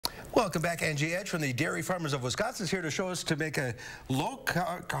Welcome back. Angie Edge from the Dairy Farmers of Wisconsin is here to show us to make a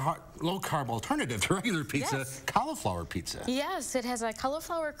low-carb alternative to regular pizza, Yes. cauliflower pizza. Yes, it has a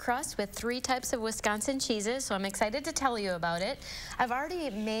cauliflower crust with 3 types of Wisconsin cheeses, so I'm excited to tell you about it. I've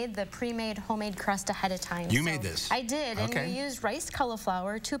already made the pre-made homemade crust ahead of time. You made this? I did, and Okay. we used riced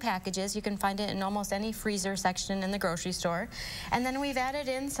cauliflower, 2 packages. You can find it in almost any freezer section in the grocery store. And then we've added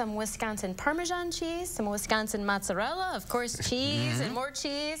in some Wisconsin Parmesan cheese, some Wisconsin mozzarella, of course cheese and more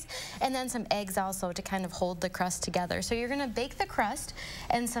cheese, and then some eggs also to kind of hold the crust together. So you're going to bake the crust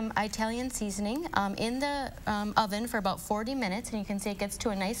and some Italian seasoning in the oven for about 40 minutes, and you can see it gets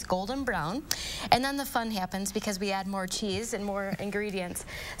to a nice golden brown. And then the fun happens because we add more cheese and more ingredients.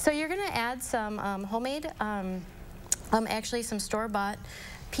 So you're going to add some homemade, actually some store-bought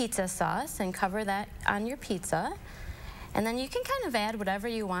pizza sauce and cover that on your pizza. And then you can kind of add whatever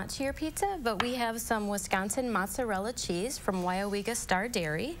you want to your pizza, but we have some Wisconsin mozzarella cheese from Wyowiga Star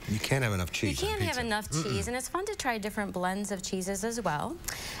Dairy. You can't have enough cheese. You can't have enough cheese, and it's fun to try different blends of cheeses as well.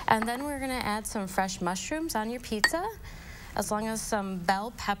 And then we're going to add some fresh mushrooms on your pizza, as long as some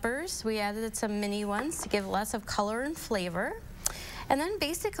bell peppers. We added some mini ones to give lots of color and flavor. And then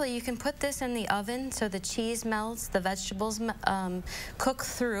basically you can put this in the oven so the cheese melts, the vegetables cook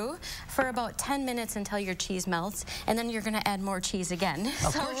through for about 10 minutes until your cheese melts, and then you're going to add more cheese again.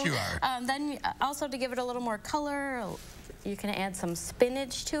 Of course you are. Then also to give it a little more color, you can add some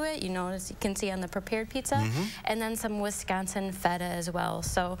spinach to it, as you can see on the prepared pizza, and then some Wisconsin feta as well.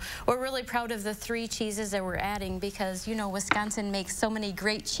 So we're really proud of the 3 cheeses that we're adding because, Wisconsin makes so many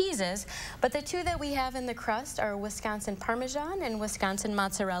great cheeses, but the 2 that we have in the crust are Wisconsin Parmesan and Wisconsin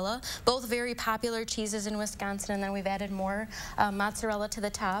mozzarella, both very popular cheeses in Wisconsin, and then we've added more mozzarella to the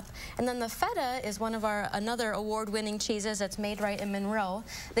top. And then the feta is one of another award-winning cheeses that's made right in Monroe.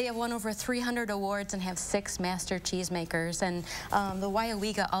 They have won over 300 awards and have 6 master cheesemakers. And the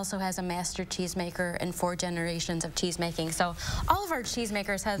Wyowiga also has a master cheesemaker and 4 generations of cheesemaking. So all of our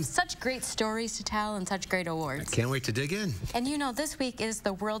cheesemakers have such great stories to tell and such great awards. Can't wait to dig in. And this week is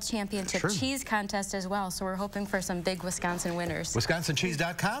the World Championship Cheese Contest as well, so we're hoping for some big Wisconsin winners.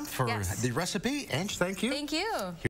 WisconsinCheese.com for the recipe. Ange, thank you. Thank you.